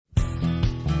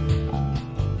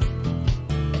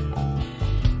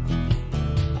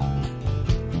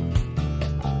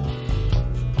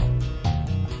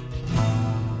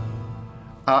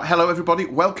Hello everybody,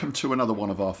 welcome to another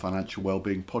one of our financial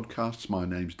wellbeing podcasts. My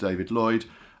name's David Lloyd,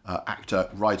 actor,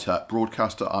 writer,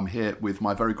 broadcaster. I'm here with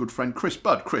my very good friend Chris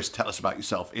Budd. Chris, tell us about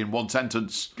yourself in one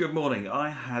sentence. Good morning. I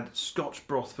had Scotch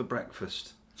broth for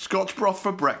breakfast. Scotch broth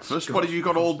for breakfast? What have you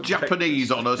got, all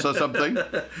Japanese on us or something?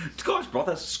 Scotch broth,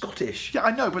 that's Scottish. Yeah,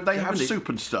 I know, but they have soup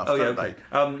and stuff, don't they?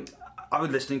 I was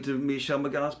listening to Michelle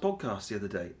McGar's podcast the other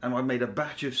day, and I made a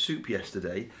batch of soup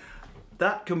yesterday.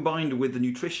 That combined with the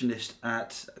nutritionist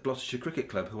at Gloucestershire Cricket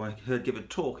Club, who I heard give a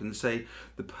talk and say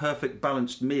the perfect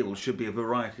balanced meal should be a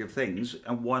variety of things,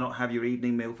 and why not have your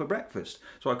evening meal for breakfast?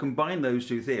 So I combined those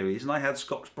two theories, and I had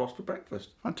Scotch broth for breakfast.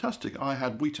 Fantastic. I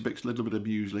had Weetabix, a little bit of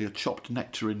muesli, a chopped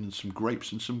nectarine, and some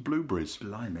grapes and some blueberries.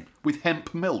 Blimey. With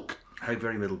hemp milk. How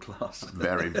very middle class.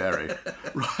 Very, very.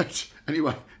 Right.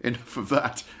 Anyway, enough of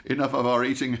that. Enough of our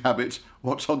eating habits.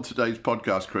 What's on today's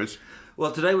podcast, Chris?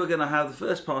 Well, today we're going to have the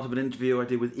first part of an interview I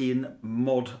did with Ian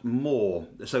Mod Moore.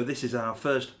 So this is our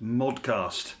first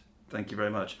Modcast. Thank you very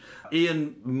much.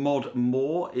 Ian Mod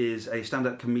Moore is a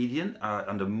stand-up comedian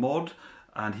under Mod,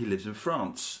 and he lives in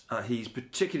France. He's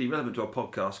particularly relevant to our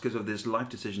podcast because of this life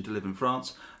decision to live in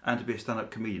France and to be a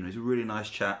stand-up comedian. He's a really nice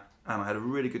chap, and I had a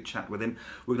really good chat with him.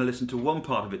 We're going to listen to one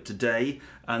part of it today,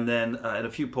 and then in a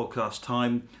few podcasts'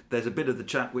 time, there's a bit of the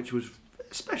chat which was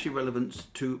especially relevant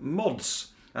to mods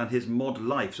and his mod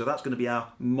life. So that's going to be our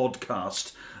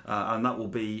Modcast, and that will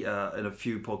be in a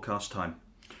few podcasts' time.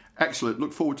 Excellent.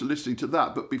 Look forward to listening to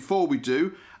that. But before we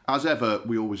do, as ever,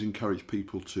 we always encourage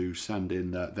people to send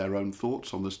in their own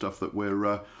thoughts on the stuff that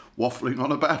we're waffling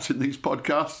on about in these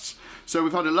podcasts. So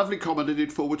we've had a lovely comment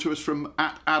edited forward to us from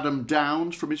 @Adam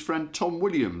Downs from his friend Tom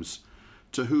Williams,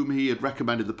 to whom he had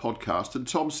recommended the podcast. And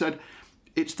Tom said,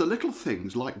 "It's the little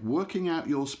things like working out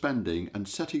your spending and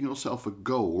setting yourself a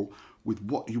goal with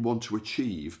what you want to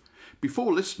achieve.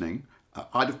 Before listening,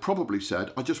 I'd have probably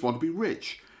said, I just want to be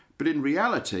rich. But in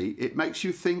reality, it makes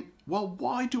you think, well,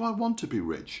 why do I want to be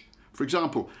rich? For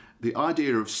example, the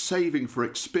idea of saving for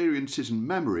experiences and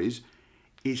memories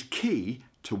is key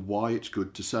to why it's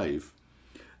good to save."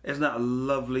 Isn't that a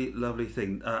lovely, lovely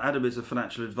thing? Adam is a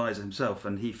financial advisor himself,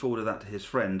 and he forwarded that to his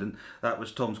friend, and that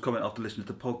was Tom's comment after listening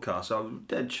to the podcast. So I was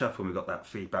dead chuffed when we got that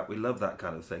feedback. We love that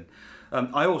kind of thing.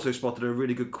 I also spotted a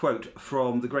really good quote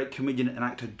from the great comedian and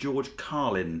actor George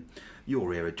Carlin.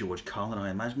 Your era, George Carlin,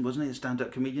 I imagine, wasn't he? A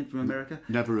stand-up comedian from America?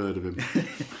 Never heard of him.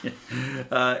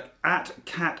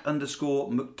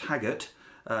 @Cat_McTaggart,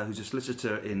 who's a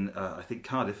solicitor in, I think,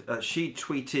 Cardiff, she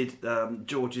tweeted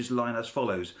George's line as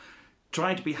follows: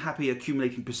 "Trying to be happy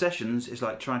accumulating possessions is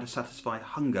like trying to satisfy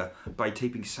hunger by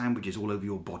taping sandwiches all over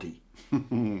your body."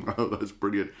 Oh, that's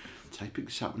brilliant. Taping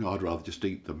sandwiches? No, I'd rather just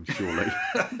eat them, surely.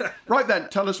 Right then,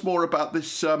 tell us more about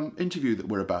this interview that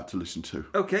we're about to listen to.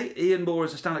 Okay, Ian Moore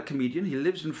is a stand-up comedian. He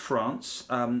lives in France,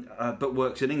 but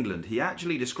works in England. He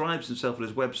actually describes himself on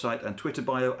his website and Twitter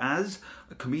bio as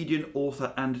a comedian,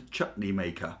 author and chutney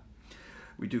maker.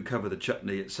 We do cover the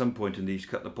chutney at some point in these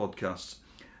couple of podcasts.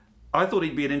 I thought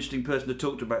he'd be an interesting person to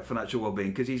talk to about financial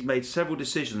well-being because he's made several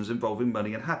decisions involving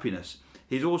money and happiness.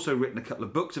 He's also written a couple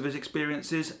of books of his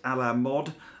experiences, à la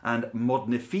Mod and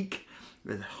Modnifique.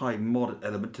 There's a high mod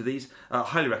element to these.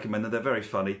 Highly recommend them, they're very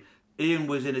funny. Ian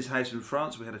was in his house in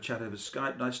France. We had a chat over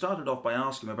Skype, and I started off by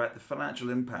asking him about the financial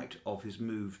impact of his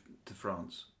move to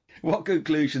France. What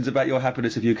conclusions about your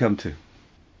happiness have you come to?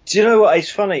 Do you know what? It's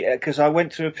funny, because I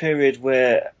went through a period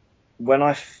where when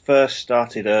I first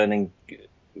started earning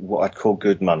what I'd call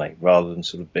good money, rather than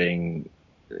sort of being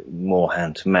more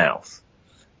hand to mouth,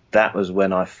 that was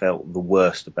when I felt the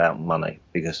worst about money,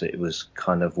 because it was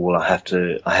kind of, well, I have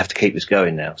to keep this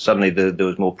going now. Suddenly there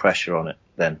was more pressure on it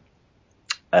then,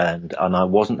 and I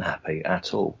wasn't happy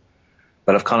at all.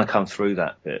 But I've kind of come through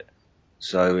that bit,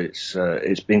 so it's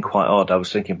been quite odd. I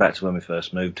was thinking back to when we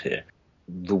first moved here.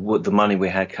 The money we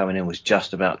had coming in was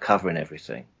just about covering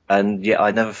everything, and yet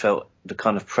I never felt the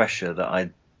kind of pressure that I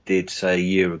did, say, a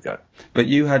year ago. But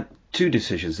you had two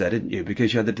decisions there, didn't you?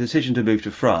 Because you had the decision to move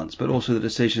to France, but also the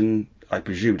decision, I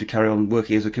presume, to carry on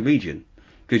working as a comedian.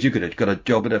 Because you could have got a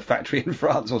job in a factory in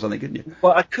France or something, couldn't you?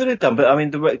 Well, I could have done, but I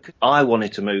mean, I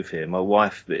wanted to move here. My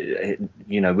wife,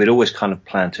 we'd always kind of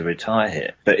planned to retire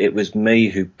here, but it was me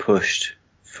who pushed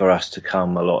for us to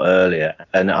come a lot earlier,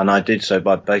 and I did so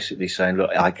by basically saying,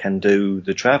 look, I can do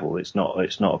the travel. It's not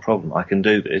a problem. I can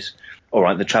do this. All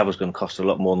right, the travel's going to cost a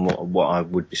lot more than what I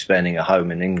would be spending at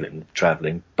home in England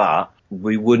travelling, but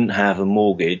we wouldn't have a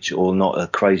mortgage, or not a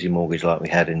crazy mortgage like we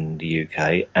had in the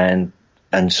UK, and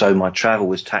so my travel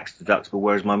was tax deductible,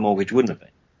 whereas my mortgage wouldn't have been.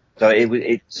 So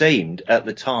it seemed, at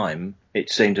the time, a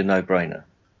no-brainer,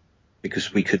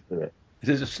 because we could do it.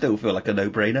 Does it still feel like a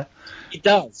no-brainer? It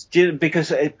does,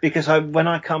 because when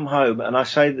I come home, and I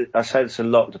say this a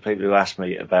lot to people who ask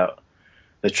me about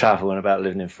the travel and about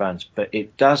living in France, but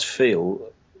it does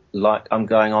feel like I'm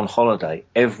going on holiday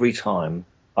every time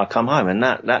I come home, and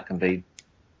that can be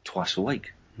twice a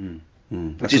week,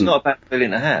 which is not a bad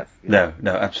feeling to have. No,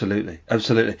 absolutely.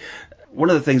 One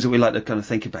of the things that we like to kind of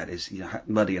think about is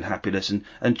money and happiness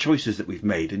and choices that we've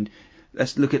made. And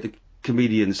let's look at the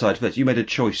comedian side first. You made a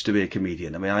choice to be a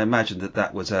comedian. I mean, I imagine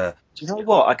that was a... Do you know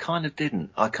what? I kind of didn't.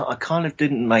 I kind of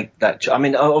didn't make that... I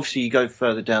mean, obviously you go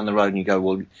further down the road and you go,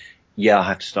 well, yeah, I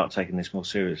have to start taking this more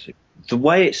seriously. The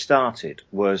way it started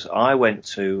was I went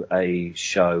to a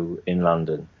show in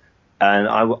London, and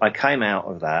I came out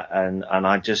of that and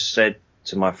I just said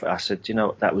to my friend, I said, you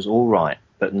know, that was all right,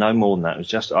 but no more than that. It was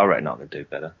just, I reckon I could do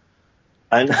better.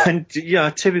 And you know,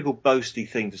 a typical boasty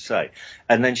thing to say.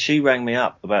 And then she rang me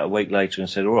up about a week later and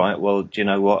said, all right, well, do you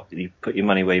know what? You put your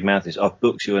money where your mouth is. I've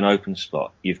booked you an open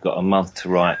spot. You've got a month to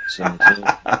write some.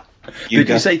 Did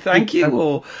you say thank you,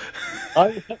 or?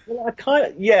 I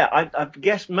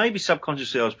guess maybe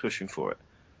subconsciously I was pushing for it.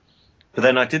 But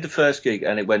then I did the first gig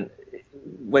and it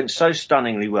went so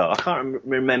stunningly well. I can't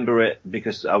remember it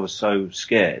because I was so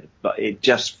scared, but it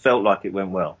just felt like it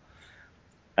went well.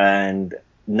 And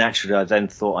naturally, I then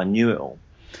thought I knew it all.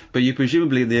 But you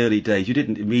presumably in the early days, you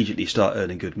didn't immediately start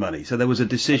earning good money. So there was a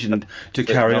decision to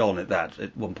carry on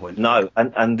at one point. No,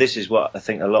 and this is what I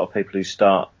think a lot of people who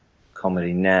start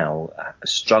comedy now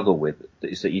struggle with,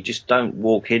 is that you just don't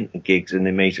walk into gigs and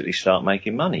immediately start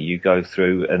making money. You go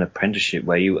through an apprenticeship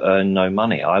where you earn no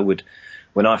money.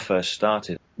 When I first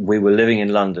started, we were living in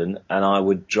London and I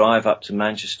would drive up to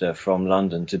Manchester from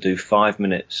London to do 5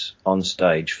 minutes on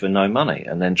stage for no money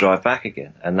and then drive back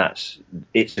again. And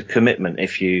it's a commitment.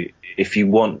 If you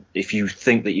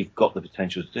think that you've got the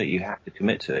potential to do it, you have to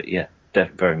commit to it. Yeah,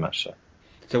 very much so.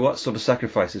 So what sort of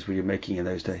sacrifices were you making in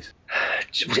those days?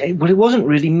 Well, it wasn't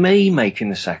really me making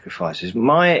the sacrifices.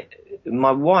 My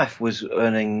wife was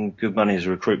earning good money as a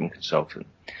recruitment consultant.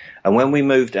 And when we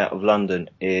moved out of London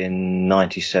in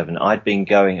 97, I'd been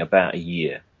going about a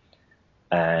year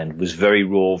and was very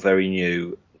raw, very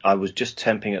new. I was just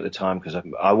temping at the time because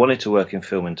I wanted to work in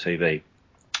film and TV.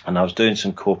 And I was doing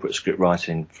some corporate script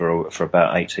writing for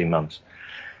about 18 months.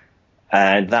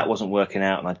 And that wasn't working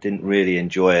out and I didn't really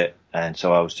enjoy it. And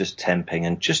so I was just temping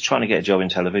and just trying to get a job in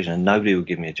television, and nobody would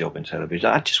give me a job in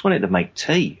television. I just wanted to make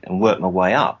tea and work my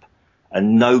way up,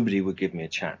 and nobody would give me a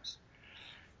chance.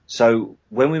 So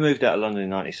when we moved out of London in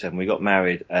 97, we got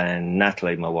married, and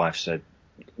Natalie, my wife, said,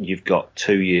 you've got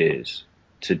 2 years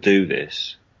to do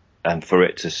this and for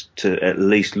it to at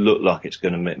least look like it's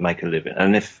going to make a living.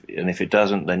 And if it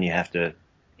doesn't, then you have to,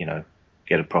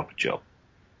 get a proper job.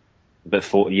 But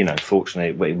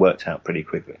fortunately, it worked out pretty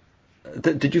quickly.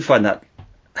 Did you find that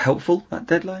helpful, that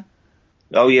deadline?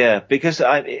 Oh yeah, because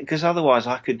otherwise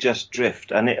I could just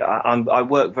drift, and I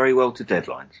work very well to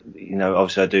deadlines.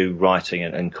 Obviously I do writing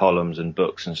and columns and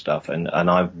books and stuff, and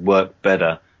I work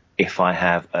better if I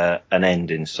have an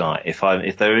end in sight. If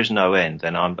there is no end,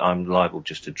 then I'm liable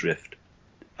just to drift.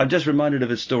 I'm just reminded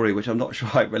of a story which I'm not sure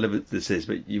how relevant this is,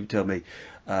 but you tell me.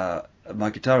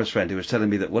 My guitarist friend who was telling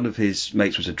me that one of his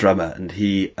mates was a drummer, and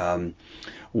he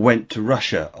went to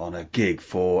Russia on a gig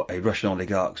for a Russian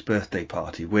oligarch's birthday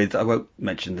party with, I won't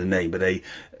mention the name, but a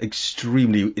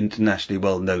extremely internationally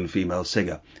well-known female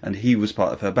singer, and he was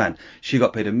part of her band. She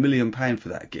got paid £1 million for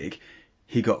that gig.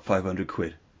 He got 500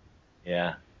 quid.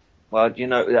 Yeah. Well,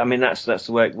 that's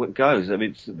the way it goes. I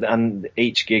mean, and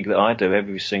each gig that I do,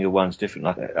 every single one's different.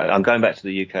 Like, I'm going back to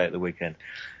the UK at the weekend,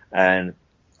 and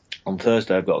on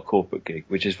Thursday I've got a corporate gig,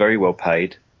 which is very well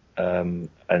paid. And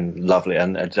lovely,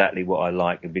 and exactly what I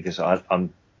like, because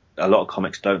I'm a lot of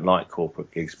comics don't like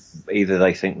corporate gigs. Either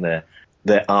they think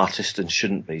they're artists and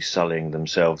shouldn't be sullying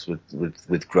themselves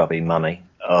with grubby money,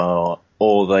 or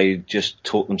they just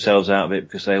talk themselves out of it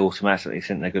because they automatically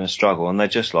think they're going to struggle, and they're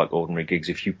just like ordinary gigs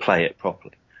if you play it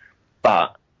properly.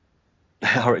 But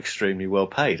they are extremely well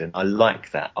paid, and I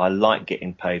like that. I like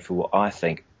getting paid for what I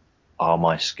think are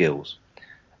my skills.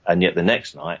 And yet the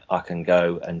next night I can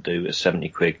go and do a 70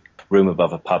 quid room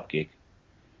above a pub gig,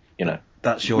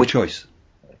 That's your choice.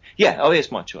 Yeah,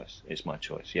 it's my choice. It's my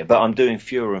choice, yeah. But I'm doing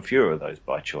fewer and fewer of those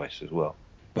by choice as well.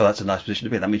 Well, that's a nice position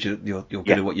to be in. That means you're good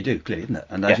at what you do, clearly, isn't it?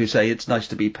 And as you say, it's nice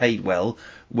to be paid well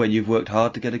when you've worked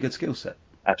hard to get a good skill set.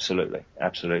 Absolutely,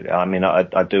 absolutely. I mean,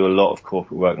 I do a lot of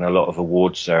corporate work and a lot of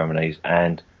awards ceremonies,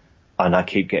 and I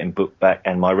keep getting booked back,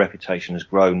 and my reputation has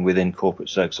grown within corporate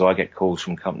circles. So I get calls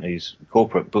from companies,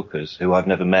 corporate bookers who I've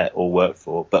never met or worked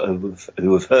for, but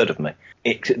who have heard of me.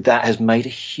 That has made a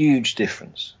huge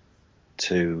difference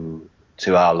to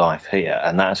to our life here,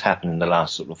 and that's happened in the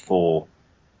last sort of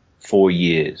four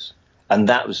years. And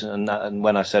and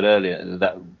when I said earlier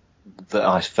that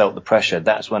I felt the pressure,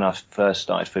 that's when I first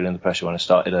started feeling the pressure, when I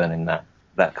started earning that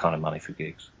kind of money for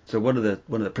gigs. So one of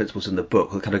the principles in the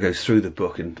book that kind of goes through the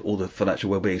book and all the financial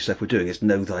well-being stuff we're doing is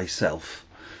know thyself.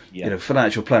 Yeah. You know,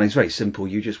 financial planning is very simple.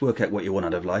 You just work out what you want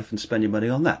out of life and spend your money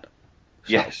on that.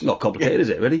 Yes. Not complicated, is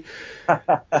it, really?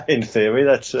 In theory,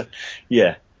 that's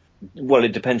yeah. Well,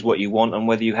 it depends what you want and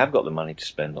whether you have got the money to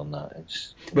spend on that.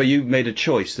 But you made a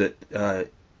choice that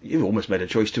you've almost made a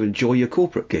choice to enjoy your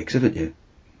corporate gigs, haven't you?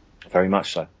 Very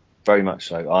much so. Very much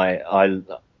so.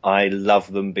 I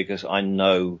love them because I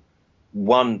know,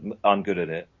 one, I'm good at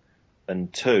it,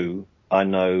 and two, I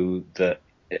know that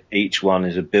each one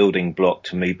is a building block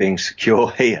to me being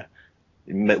secure here.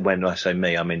 When I say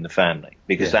me, I mean the family,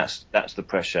 because that's the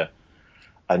pressure.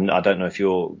 And I don't know if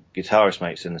your guitarist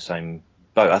mate's in the same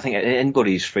boat. I think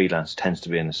anybody who's freelance tends to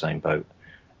be in the same boat,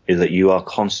 is that you are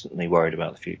constantly worried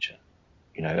about the future.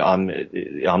 You know,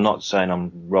 I'm not saying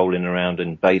I'm rolling around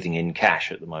and bathing in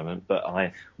cash at the moment, but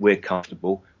we're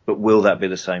comfortable. But will that be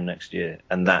the same next year?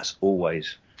 And that's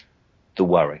always the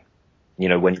worry. You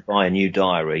know, when you buy a new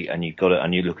diary and you've got it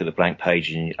and you look at the blank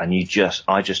page and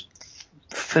I just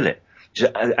fill it,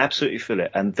 just absolutely fill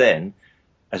it. And then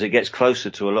as it gets closer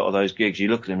to a lot of those gigs, you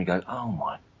look at them and you go, oh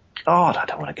my God, I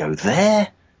don't want to go there.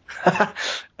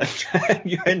 And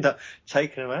you end up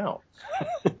taking them out.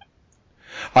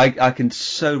 I can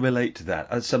so relate to that.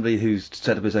 As somebody who's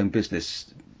set up his own business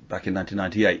back in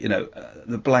 1998, you know,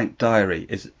 the blank diary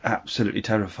is absolutely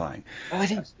terrifying. Oh,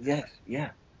 it is. Yes,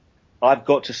 yeah. I've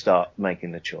got to start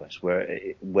making the choice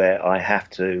where I have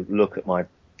to look at my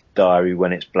diary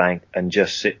when it's blank and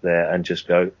just sit there and just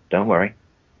go, don't worry,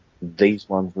 these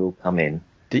ones will come in.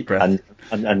 Deep breath.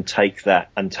 And take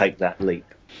that leap.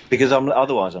 Because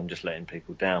otherwise I'm just letting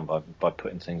people down by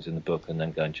putting things in the book and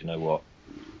then going, do you know what?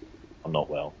 I'm not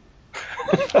well.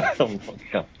 I'm not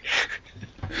well.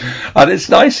 And it's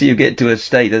nice that you get to a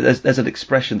state. There's an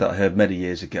expression that I heard many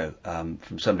years ago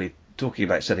from somebody talking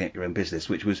about setting up your own business,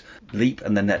 which was leap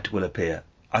and the net will appear.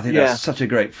 I think that's such a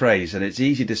great phrase, and it's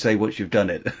easy to say once you've done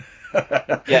it.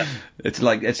 Yeah. It's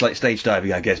like stage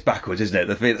diving, I guess, backwards, isn't it?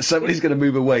 The fear that somebody's going to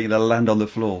move away and they'll land on the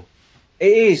floor.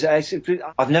 It is.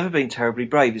 I've never been terribly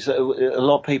brave. A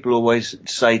lot of people always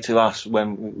say to us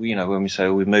when we say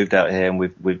we've moved out here and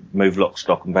we've moved lock,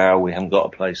 stock and barrel, we haven't got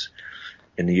a place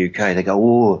in the UK. They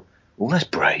go, oh, that's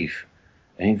brave.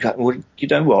 And you go, well, you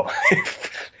know what?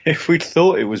 If we'd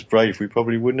thought it was brave, we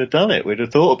probably wouldn't have done it. We'd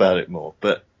have thought about it more,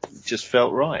 but it just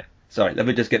felt right. Sorry, let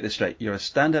me just get this straight. You're a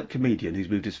stand-up comedian who's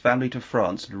moved his family to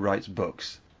France and writes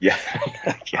books. Yeah.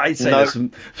 I'd say there's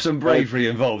some bravery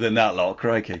involved in that lot,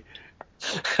 crikey.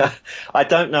 I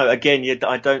don't know. Again,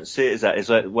 I don't see it as that. It's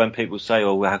like when people say,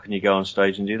 "Oh, well, how can you go on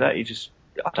stage and do that?"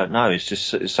 I don't know. It's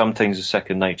just some things are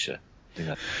second nature. You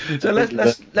know. So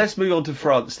let's move on to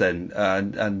France then,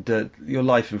 and your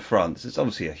life in France. It's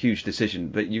obviously a huge decision,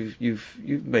 but you've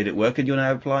made it work, and you're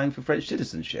now applying for French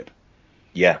citizenship.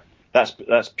 Yeah,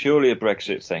 that's purely a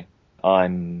Brexit thing.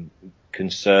 I'm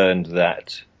concerned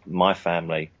that my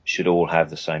family should all have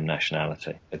the same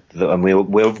nationality, and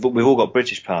we've all got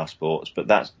British passports, but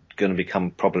that's going to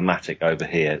become problematic over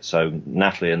here. So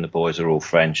Natalie and the boys are all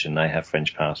French, and they have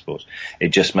French passports. It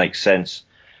just makes sense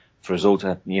for us all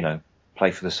to,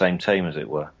 play for the same team, as it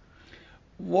were.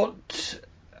 What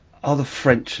are the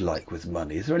French like with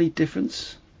money? Is there any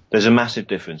difference? There's a massive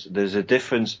difference. There's a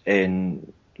difference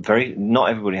in not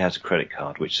everybody has a credit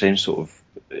card, which seems sort of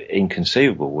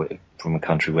inconceivable from a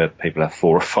country where people have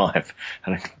 4 or 5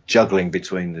 and are juggling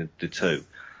between the two.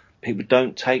 People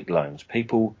don't take loans.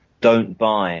 People don't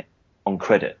buy on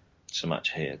credit so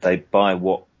much here. They buy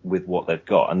with what they've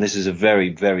got, and this is a very,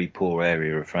 very poor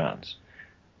area of France.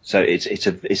 So it's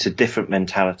a different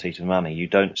mentality to money. You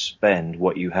don't spend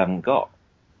what you haven't got.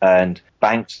 And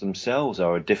banks themselves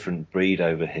are a different breed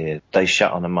over here. They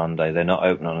shut on a Monday. They're not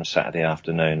open on a Saturday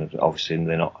afternoon. Obviously,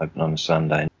 they're not open on a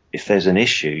Sunday. If there's an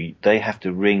issue, they have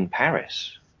to ring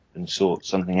Paris and sort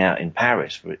something out in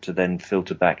Paris for it to then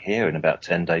filter back here in about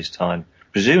 10 days' time,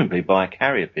 presumably by a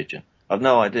carrier pigeon. I've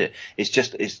no idea. It's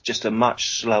just a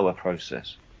much slower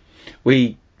process.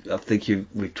 I think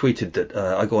we've tweeted that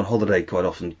I go on holiday quite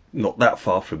often, not that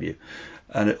far from you.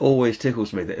 And it always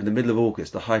tickles me that in the middle of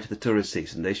August, the height of the tourist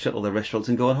season, they shut all their restaurants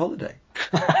and go on holiday.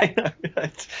 I know.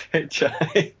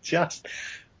 It just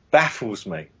baffles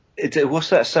me. What's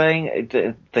that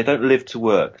saying? They don't live to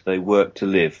work; they work to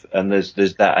live. And there's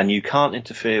that, and you can't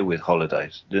interfere with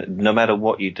holidays, no matter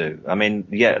what you do. I mean,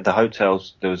 the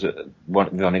hotels.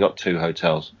 We've only got 2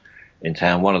 hotels in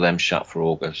town. One of them shut for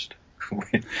August.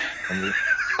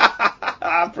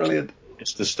 Brilliant.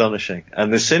 Just astonishing.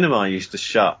 And the cinema used to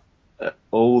shut at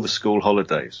all the school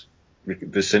holidays.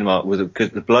 The cinema was because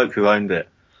the bloke who owned it,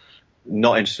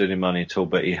 not interested in money at all,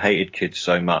 but he hated kids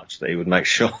so much that he would make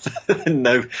sure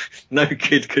that no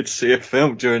kid could see a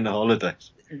film during the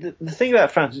holidays. The thing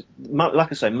about France,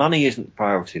 like I say, money isn't the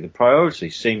priority. The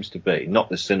priority seems to be not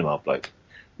the cinema bloke.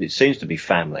 It seems to be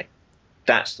family.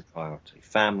 That's the priority.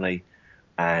 Family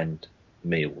and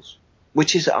meals,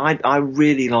 which is I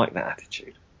really like that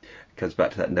attitude. Comes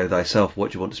back to that know thyself,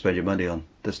 what you want to spend your money on,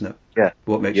 doesn't it? Yeah.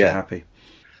 What makes you happy?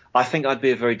 I think I'd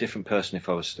be a very different person if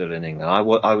I was still in England. I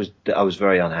was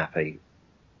very unhappy.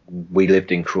 We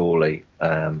lived in Crawley,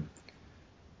 and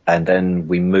then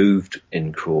we moved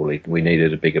in Crawley. We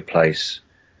needed a bigger place,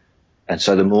 and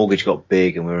so the mortgage got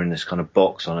big, and we were in this kind of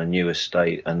box on a new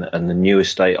estate, and the new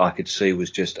estate I could see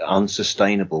was just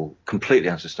unsustainable, completely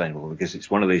unsustainable, because it's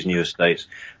one of these new estates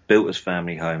built as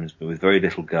family homes, but with very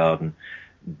little garden.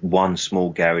 One small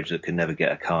garage that can never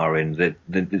get a car in.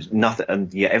 There's nothing,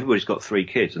 and yet everybody's got 3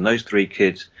 kids, and those 3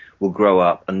 kids will grow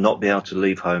up and not be able to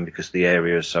leave home because the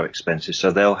area is so expensive.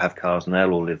 So they'll have cars and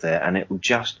they'll all live there, and it will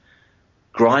just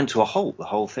grind to a halt. The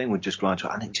whole thing would just grind to a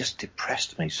halt, and it just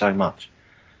depressed me so much.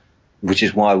 Which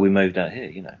is why we moved out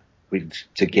here,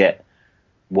 to get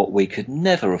what we could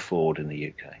never afford in the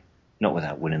UK, not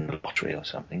without winning the lottery or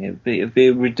something. It'd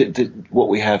be what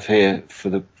we have here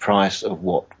for the price of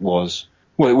what was.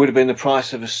 Well, it would have been the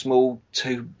price of a small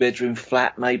 2-bedroom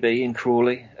flat, maybe, in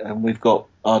Crawley, and we've got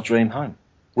our dream home.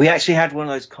 We actually had one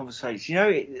of those conversations.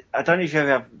 I don't know if you ever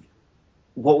have.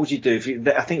 What would you do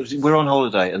I think we're on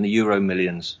holiday and the Euro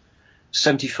Millions,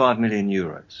 75 million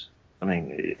euros. I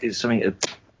mean, it's something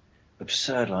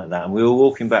absurd like that. And we were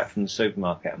walking back from the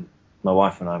supermarket, and my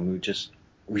wife and I,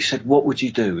 we said, what would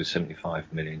you do with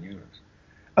 75 million euros?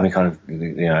 I mean, kind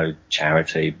of,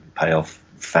 charity, pay off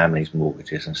families'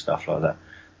 mortgages and stuff like that.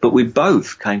 But we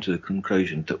both came to the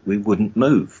conclusion that we wouldn't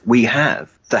move. We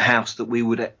have the house that we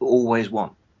would always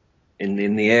want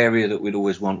in the area that we'd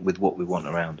always want with what we want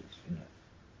around us.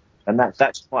 And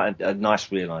that's quite a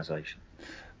nice realisation.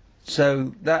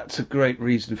 So that's a great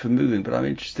reason for moving, but I'm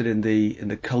interested in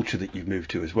the culture that you've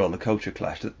moved to as well, the culture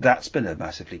clash. That's been a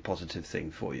massively positive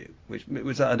thing for you.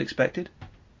 Was that unexpected?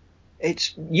 I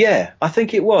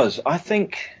think it was. I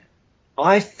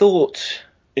thought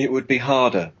it would be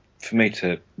harder for me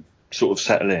to sort of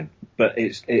settle in, but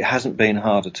it hasn't been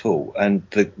hard at all. And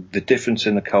the difference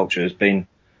in the culture has been,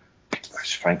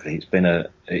 frankly,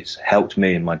 it's helped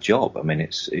me in my job. I mean,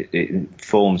 it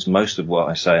informs most of what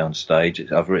I say on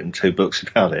stage. I've written 2 books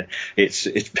about it.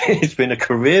 It's been a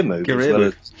career move,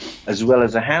 as well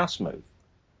as a house move,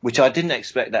 which I didn't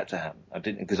expect that to happen. I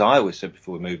didn't, because I always said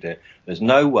before we moved here, there's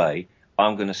no way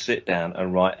I'm going to sit down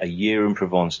and write a Year in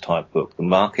Provence type book. The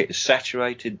market is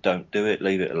saturated. Don't do it.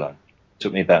 Leave it alone. It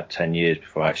took me about 10 years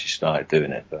before I actually started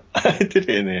doing it, but I did it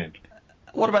in the end.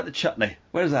 What about the chutney?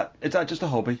 Where is that? Is that just a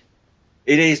hobby?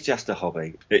 It is just a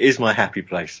hobby. It is my happy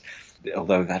place.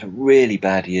 Although we've had a really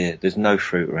bad year. There's no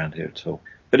fruit around here at all.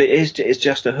 But it's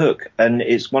just a hook. And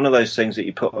it's one of those things that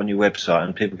you put on your website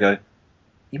and people go,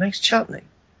 he makes chutney.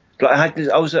 Like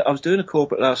I was doing a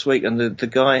corporate last week, and the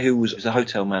guy who was a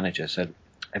hotel manager said,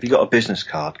 have you got a business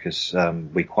card? Because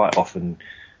we quite often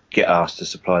get asked to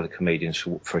supply the comedians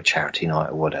for a charity night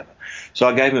or whatever. So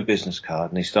I gave him a business card,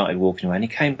 and he started walking away, and he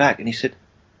came back and he said,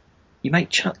 you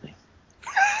make chutney.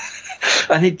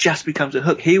 And it just becomes a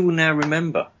hook. He will now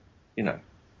remember,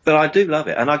 But I do love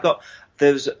it. And I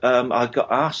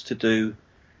got asked to do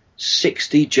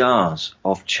 60 jars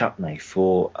of chutney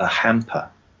for a hamper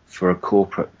for a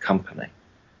corporate company,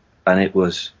 and it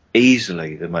was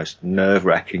easily the most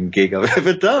nerve-wracking gig I've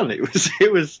ever done. It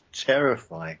was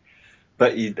terrifying,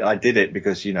 but I did it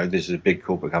because this is a big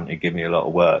corporate company, give me a lot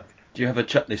of work. Do you have a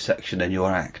chutney section in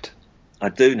your act? I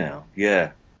do now,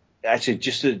 yeah. Actually,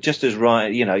 just as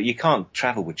right, you can't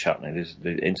travel with chutney. There's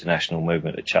the international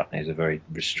movement of chutney is a very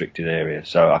restricted area,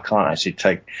 so I can't actually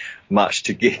take much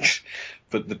to gigs.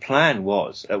 But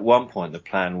at one point, the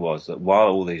plan was that while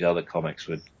all these other comics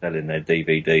were selling their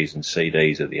DVDs and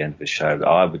CDs at the end of the show, that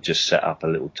I would just set up a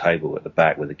little table at the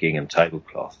back with a gingham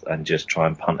tablecloth and just try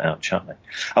and punt out chutney.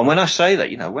 And when I say that,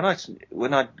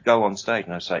 when I go on stage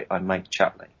and I say I make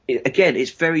chutney, again,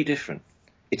 it's very different.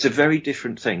 It's a very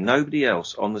different thing. Nobody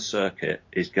else on the circuit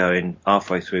is going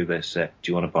halfway through their set,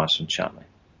 do you want to buy some chutney?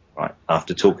 Right.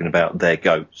 After talking about their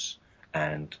goats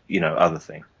and, other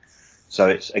things. So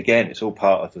it's all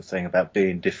part of the thing about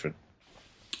being different.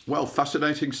 Well,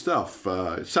 fascinating stuff.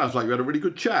 It sounds like you had a really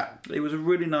good chat. He was a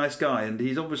really nice guy, and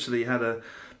he's obviously had a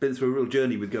been through a real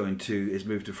journey with going to his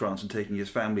move to France and taking his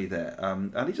family there.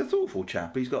 And he's a thoughtful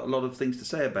chap. He's got a lot of things to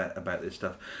say about this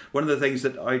stuff. One of the things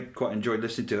that I quite enjoyed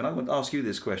listening to, and I want to ask you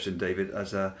this question, David,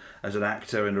 as an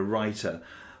actor and a writer.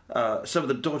 Some of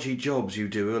the dodgy jobs you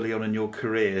do early on in your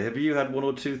career. Have you had one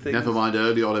or two things? Never mind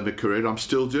early on in my career, I'm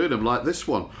still doing them like this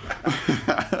one.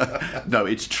 No,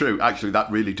 it's true. Actually,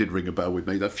 that really did ring a bell with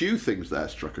me. There are a few things there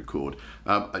struck a chord.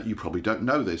 You probably don't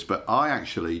know this, but I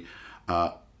actually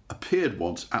appeared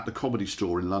once at the Comedy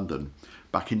Store in London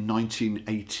back in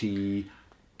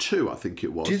 1982, I think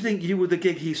it was. Do you think you were the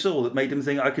gig he saw that made him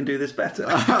think, I can do this better?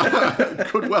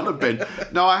 Could well have been.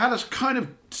 No, I had a kind of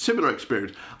similar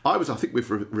experience. I think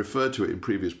we've referred to it in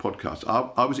previous podcasts.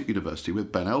 I was at university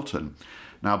with Ben Elton.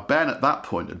 Now, Ben at that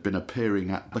point had been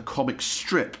appearing at the Comic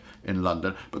Strip in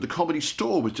London, but the Comedy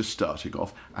Store was just starting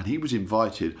off, and he was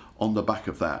invited on the back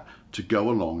of that to go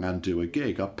along and do a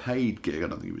gig, a paid gig. I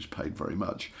don't think he was paid very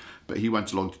much, but he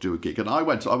went along to do a gig, and I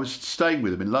was staying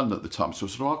with him in London at the time, so I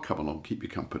said, I'll come along, keep you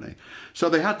company. So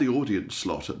they had the audience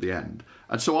slot at the end,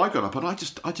 and so I got up and I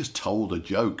just told a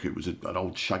joke. It was an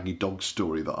old shaggy dog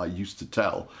story that I used to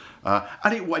tell,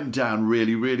 and it went down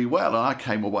really, really well, and I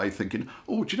came away thinking,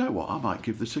 oh, do you know what, I might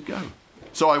give this a go.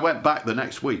 So I went back the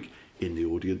next week in the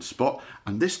audience spot,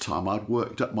 and this time I'd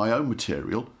worked up my own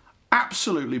material,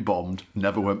 absolutely bombed,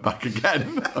 never went back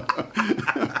again.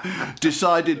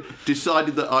 decided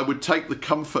that I would take the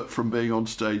comfort from being on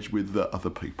stage with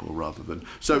other people rather than...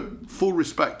 So full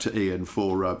respect to Ian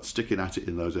for sticking at it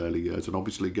in those early years and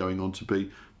obviously going on to be a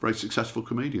very successful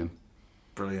comedian.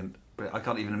 Brilliant. I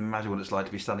can't even imagine what it's like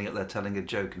to be standing up there telling a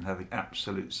joke and having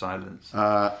absolute silence.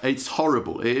 It's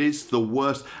horrible. It is the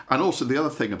worst. And also the other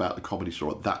thing about the Comedy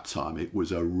Store at that time, it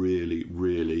was a really,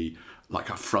 really like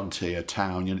a frontier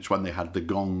town. You know, it's when they had the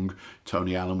gong.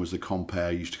 Tony Allen was the compere.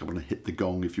 You used to come on and hit the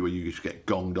gong if you used to get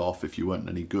gonged off if you weren't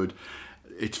any good.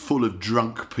 It's full of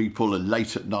drunk people, and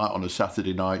late at night on a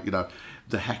Saturday night, you know,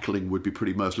 the heckling would be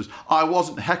pretty merciless. I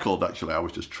wasn't heckled, actually. I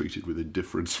was just treated with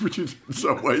indifference, which is in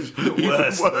some ways even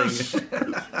worse.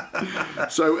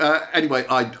 So anyway,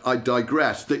 I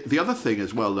digress. The other thing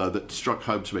as well, though, that struck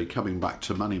home to me, coming back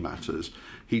to Money Matters,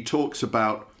 he talks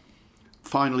about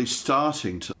finally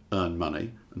starting to earn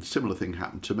money, and a similar thing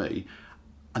happened to me,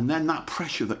 and then that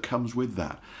pressure that comes with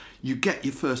that. You get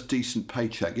your first decent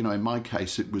paycheck. You know, in my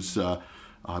case, it was...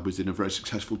 I was in a very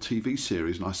successful TV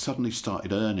series, and I suddenly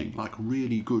started earning like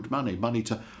really good money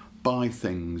to buy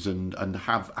things and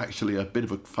have actually a bit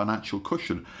of a financial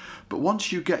cushion. But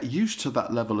once you get used to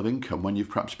that level of income, when you've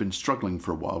perhaps been struggling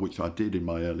for a while, which I did in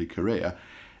my early career,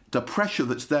 the pressure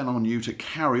that's then on you to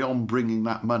carry on bringing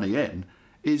that money in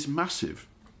is massive.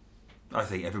 I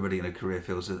think everybody in a career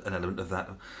feels an element of that.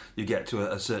 You get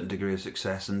to a certain degree of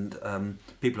success, and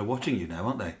people are watching you now,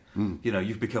 aren't they? Mm. You know,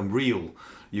 you've become real.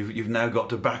 You've now got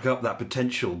to back up that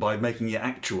potential by making it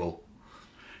actual.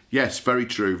 Yes, very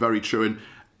true,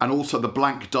 and also the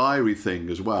blank diary thing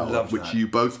as well, which you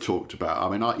both talked about.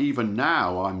 I mean, even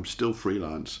now I'm still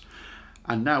freelance,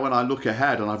 and now when I look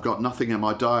ahead and I've got nothing in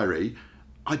my diary,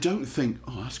 I don't think,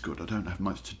 oh, that's good, I don't have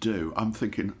much to do. I'm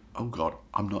thinking, oh God,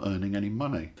 I'm not earning any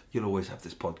money. You'll always have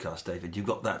this podcast, David. You've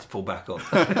got that to fall back on.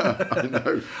 I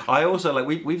know. I also,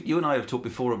 you and I have talked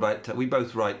before about, we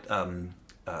both write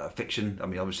fiction. I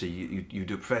mean, obviously you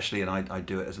do it professionally and I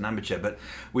do it as an amateur, but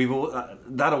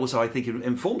that also, I think,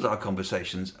 informs our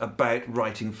conversations about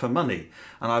writing for money.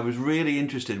 And I was really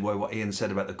interested by what Ian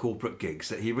said about the corporate gigs,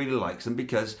 that he really likes them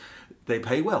because they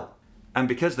pay well. And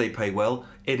because they pay well,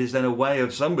 it is then a way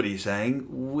of somebody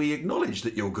saying, we acknowledge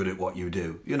that you're good at what you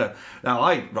do. You know, now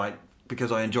I write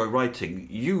because I enjoy writing.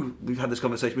 We've had this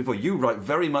conversation before, you write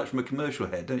very much from a commercial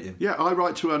head, don't you? Yeah, I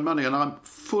write to earn money, and I'm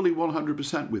fully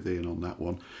 100% with Ian on that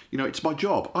one. You know, it's my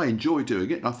job. I enjoy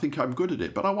doing it, and I think I'm good at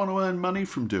it, but I want to earn money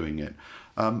from doing it.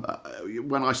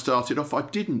 When I started off, I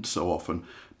didn't so often.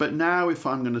 But now if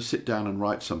I'm going to sit down and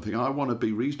write something, I want to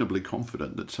be reasonably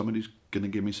confident that somebody's going to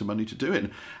give me some money to do it.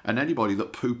 And anybody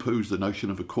that poo-poos the notion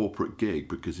of a corporate gig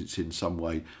because it's in some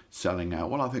way selling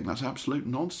out, well, I think that's absolute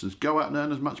nonsense. Go out and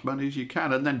earn as much money as you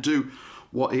can, and then do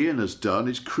what Ian has done,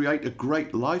 is create a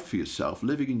great life for yourself,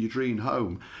 living in your dream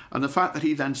home. And the fact that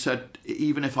he then said,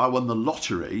 even if I won the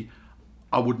lottery,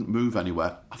 I wouldn't move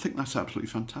anywhere, I think that's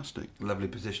absolutely fantastic. Lovely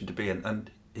position to be in,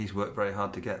 and he's worked very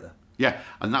hard to get there. Yeah,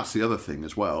 and that's the other thing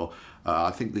as well.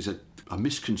 I think there's a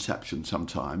misconception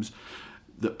sometimes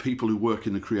that people who work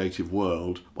in the creative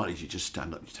world, well, you just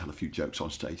stand up, you tell a few jokes on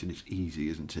stage, and it's easy,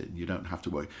 isn't it? You don't have to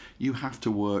work. You have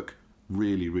to work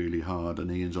really, really hard,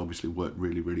 and Ian's obviously worked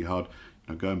really, really hard.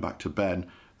 You know, going back to Ben,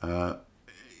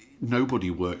 nobody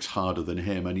works harder than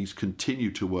him, and he's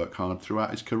continued to work hard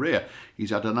throughout his career. He's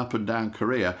had an up and down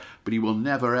career, but he will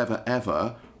never, ever,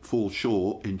 ever fall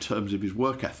short in terms of his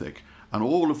work ethic. And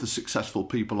all of the successful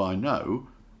people I know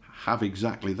have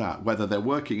exactly that, whether they're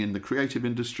working in the creative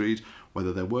industries,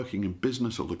 whether they're working in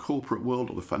business or the corporate world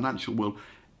or the financial world.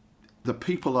 The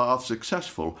people that are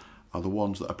successful are the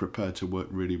ones that are prepared to work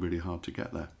really, really hard to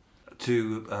get there.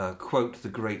 To quote the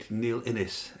great Neil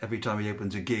Innes, every time he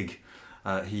opens a gig,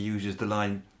 he uses the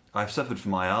line, "I've suffered for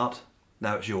my art,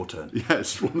 now it's your turn."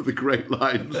 Yes, one of the great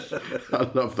lines. I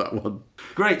love that one.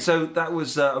 Great, so that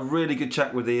was a really good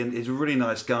chat with Ian. He's a really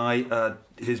nice guy.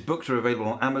 His books are available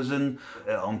on Amazon.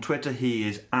 On Twitter, he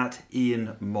is at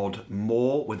Ian Mod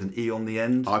More with an E on the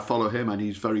end. I follow him and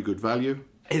he's very good value.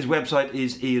 His website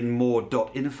is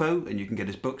ianmore.info, and you can get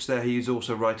his books there. He's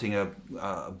also writing a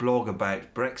blog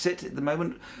about Brexit at the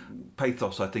moment.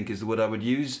 Pathos, I think, is the word I would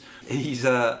use. He's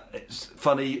it's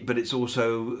funny, but it's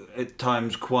also at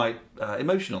times quite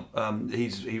emotional.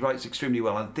 He writes extremely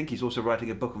well. I think he's also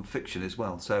writing a book on fiction as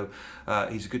well. So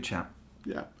he's a good chap.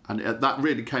 Yeah, and that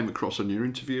really came across on your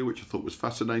interview, which I thought was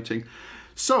fascinating.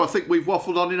 So I think we've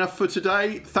waffled on enough for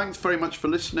today. Thanks very much for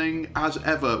listening. As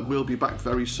ever, we'll be back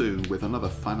very soon with another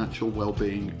financial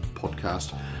wellbeing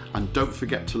podcast. And don't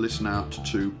forget to listen out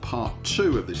to part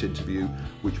 2 of this interview,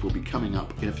 which will be coming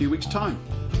up in a few weeks' time.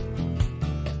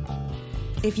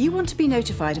 If you want to be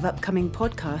notified of upcoming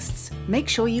podcasts, make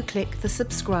sure you click the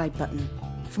subscribe button.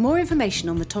 For more information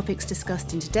on the topics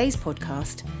discussed in today's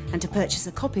podcast and to purchase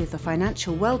a copy of the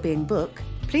Financial Wellbeing book,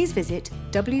 please visit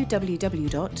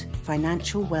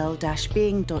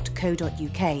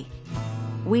www.financialwell-being.co.uk.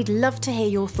 We'd love to hear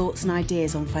your thoughts and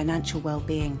ideas on financial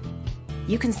well-being.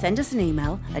 You can send us an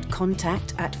email at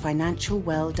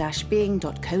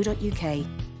contact@financialwell-being.co.uk.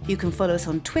 You can follow us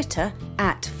on Twitter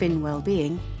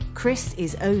 @FinWellbeing. Chris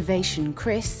is Ovation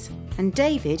Chris, and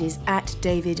David is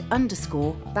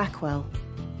 @David_Backwell.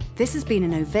 This has been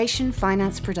an Ovation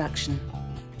Finance production.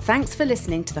 Thanks for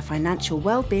listening to the Financial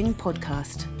Wellbeing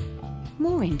Podcast.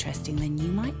 More interesting than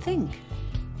you might think.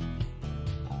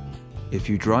 If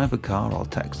you drive a car, I'll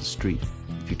tax the street.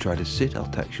 If you try to sit, I'll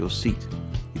tax your seat.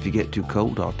 If you get too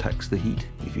cold, I'll tax the heat.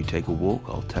 If you take a walk,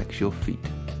 I'll tax your feet.